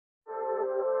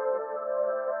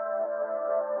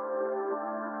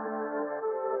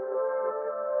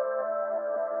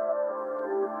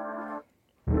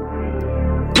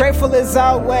hateful as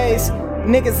always.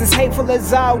 Niggas is hateful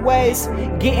as always.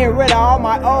 Getting rid of all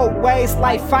my old ways,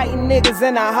 like fighting niggas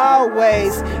in the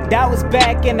hallways. That was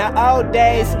back in the old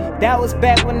days. That was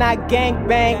back when I gang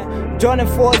banged. Jordan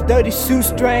 4's dirty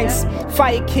shoestrings.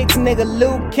 Fire kicks, nigga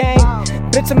Luke Kang.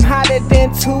 Bitch, I'm hotter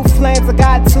than two flames. I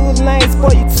got two lanes,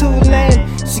 boy, you too lame.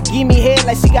 She give me head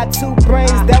like she got two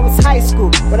brains. That was high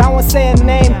school, but I won't say her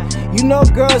name. You know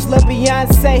girls love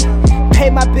Beyonce. Pay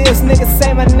my bills, nigga,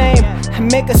 say my name. I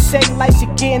make her shake like she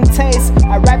getting taste.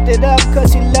 I wrapped it up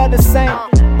cause she love the same.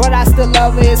 But I still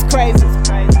love her, it's crazy.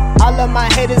 All of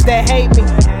my haters that hate me,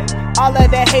 all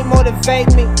of that hate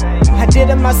motivate me. I did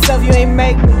it myself, you ain't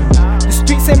make me. The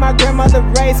streets say my grandmother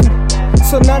raised me,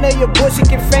 so none of your bullshit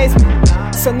can face me.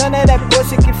 So none of that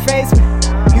bullshit can face me.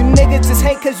 You niggas just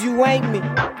hate cause you ain't me.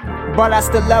 But I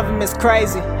still love him, it's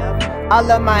crazy. All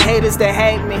of my haters that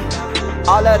hate me,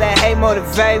 all of that hate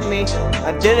motivate me.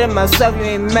 I did it myself, you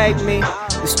ain't make me.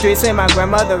 The streets say my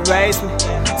grandmother raised me,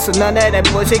 so none of that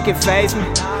bullshit can face me.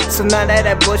 So none of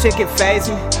that bullshit can face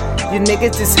me. You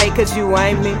niggas just hate cause you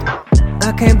ain't me.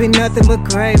 I can't be nothing but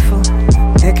grateful.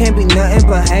 There can't be nothing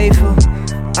but hateful.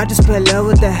 I just put love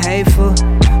with the hateful.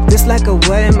 Just like a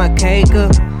wedding, my cake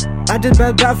up. I just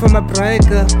backed out from a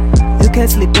breakup. You can't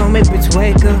sleep on me, bitch,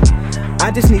 wake up.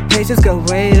 I just need patience, go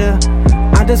wait up.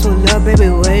 I just want love, baby,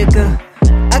 wake up.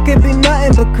 I can't be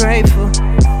nothing but grateful.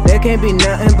 There can't be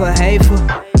nothing but hateful.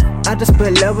 I just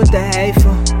put love with the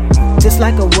hateful. Just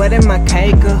like a wedding, my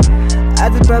cake up. I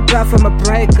just backed out from a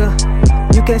breakup.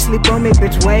 You can't sleep on me,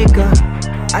 bitch, wake up.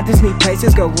 I just need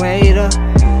patience, go wait up.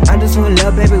 I just want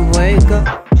love, baby, wake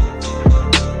up.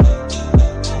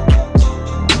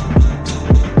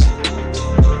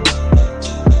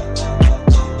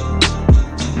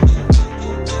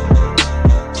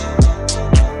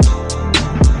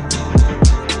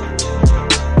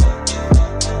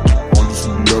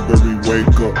 Baby,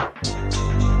 wake up.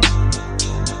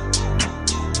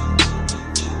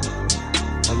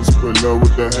 I just put love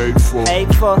with the hateful.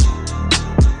 Hateful.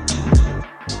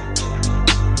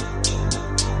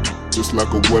 Just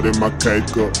like a wedding, my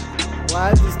cake up.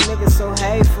 Why is this nigga so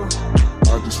hateful?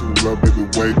 I just want love, baby,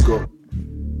 wake up.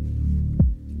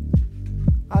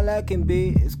 All I can be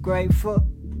is grateful.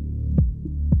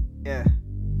 Yeah.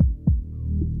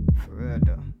 For real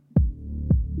though.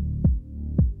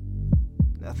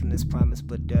 Nothing is promised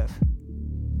but death.